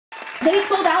They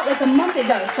sold out like a month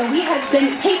ago, so we have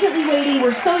been patiently waiting.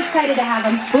 We're so excited to have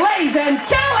them. Blaze and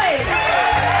Kelly!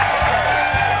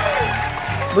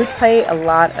 We play a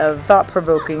lot of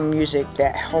thought-provoking music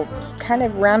that help kind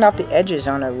of round out the edges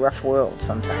on a rough world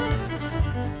sometimes.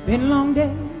 Been a long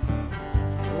day,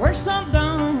 work so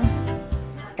done.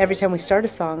 Every time we start a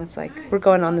song, it's like we're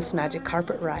going on this magic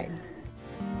carpet ride.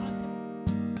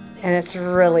 And it's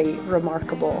really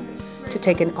remarkable to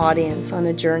take an audience on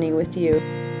a journey with you.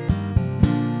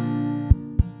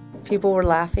 People were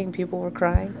laughing, people were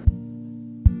crying.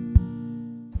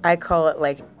 I call it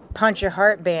like Punch Your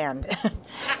Heart Band.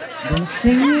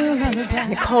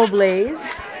 Niccole Blaze,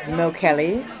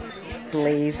 Kelly,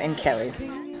 Blaze and Kelly.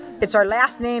 It's our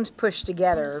last names pushed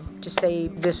together to say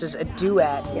this is a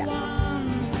duet. Yeah.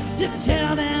 To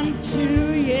tell them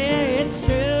too, yeah, it's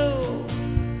true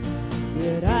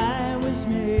that I was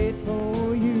made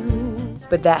for you.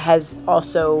 But that has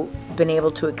also been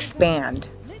able to expand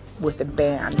with a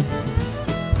band.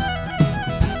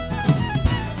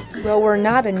 Well, we're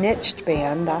not a niched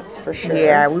band, that's for sure.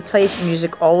 Yeah, we play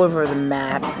music all over the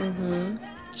map.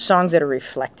 Songs that are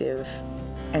reflective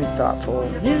and thoughtful.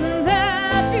 Isn't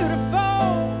that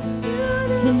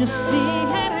beautiful? Can you see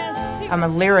it as I'm a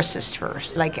lyricist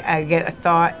first. Like, I get a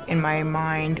thought in my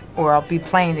mind, or I'll be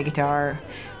playing the guitar,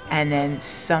 and then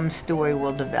some story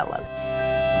will develop.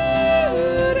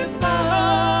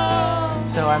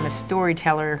 So I'm a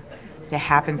storyteller that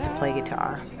happens to play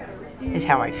guitar, is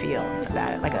how I feel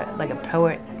about it, like a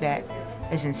poet that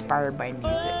is inspired by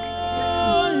music.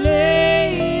 oh,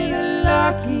 Lady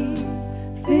Lucky,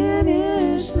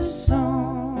 finish the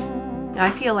song.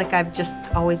 I feel like I've just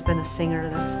always been a singer.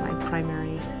 That's my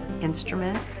primary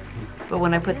instrument. But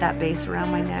when I put that bass around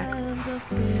my neck,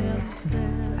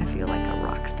 I feel like a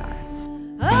rock star.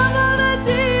 Over the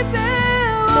deep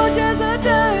end, oh, just a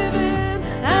diving,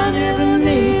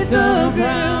 underneath the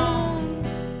ground.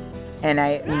 And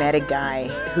I met a guy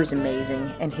who's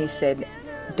amazing, and he said,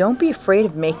 don't be afraid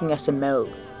of making us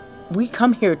emote. We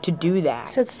come here to do that.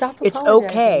 He said, stop It's apologizing.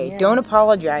 okay. Yeah. Don't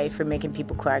apologize for making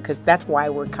people cry, because that's why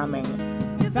we're coming.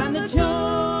 Find the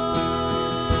joy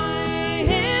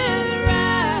in the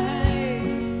ride.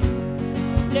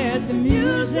 Let the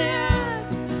music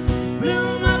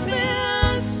bloom up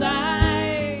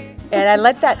inside. And I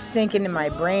let that sink into my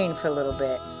brain for a little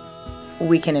bit.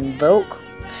 We can invoke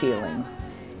feeling,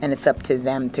 and it's up to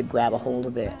them to grab a hold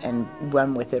of it and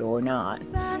run with it or not.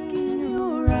 Back in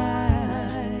your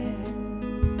eyes.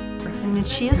 I mean,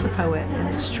 she is a poet,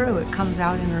 and it's true. It comes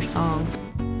out in her songs.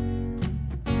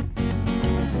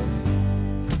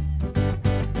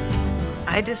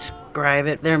 I describe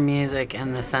it, their music,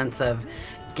 in the sense of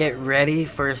get ready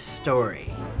for a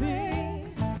story.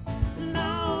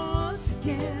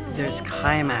 There's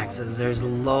climaxes, there's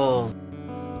lulls.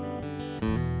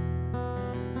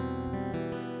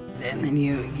 And then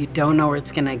you don't know where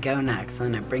it's gonna go next,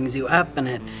 and it brings you up,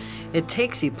 and it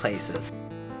takes you places.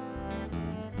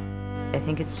 I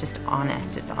think it's just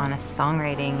honest. It's honest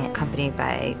songwriting accompanied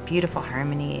by beautiful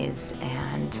harmonies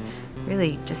and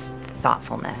really just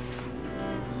thoughtfulness.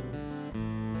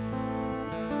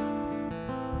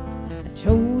 I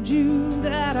told you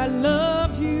that I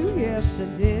loved you, yes I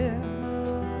did.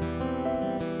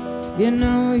 You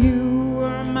know you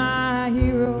were my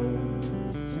hero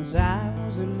since I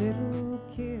was a little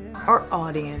kid. Our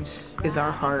audience is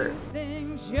our heart.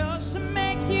 Things just to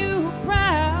make you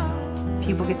proud.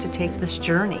 People get to take this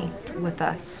journey with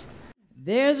us.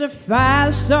 There's a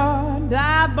 5-star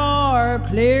dive bar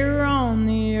clear on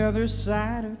the other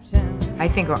side of town. I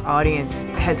think our audience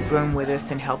has grown with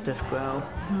us and helped us grow.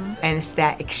 And it's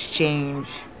that exchange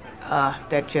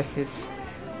that just is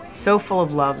so full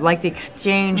of love. Like the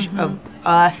exchange of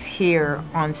us here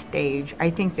on stage. I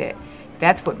think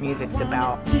that's what music's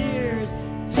about. Cheers,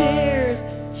 cheers,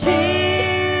 cheers.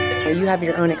 You have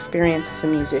your own experience as a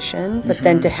musician, but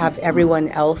then to have everyone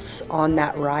else on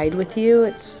that ride with you,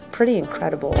 it's pretty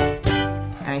incredible.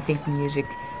 And I think music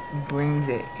brings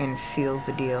it and seals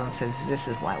the deal and says, this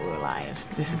is why we're alive.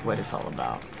 This is what it's all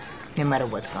about, no matter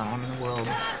what's going on in the world.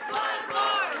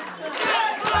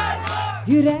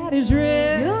 Your daddy's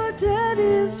rich. Your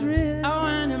daddy's rich. Oh,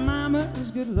 and your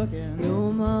mama's good looking.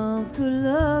 Your mom's good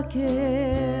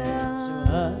looking. So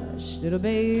hush, little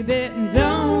baby, and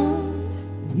don't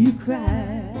you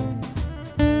cry.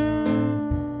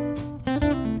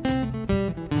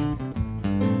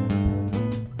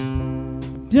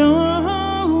 Don't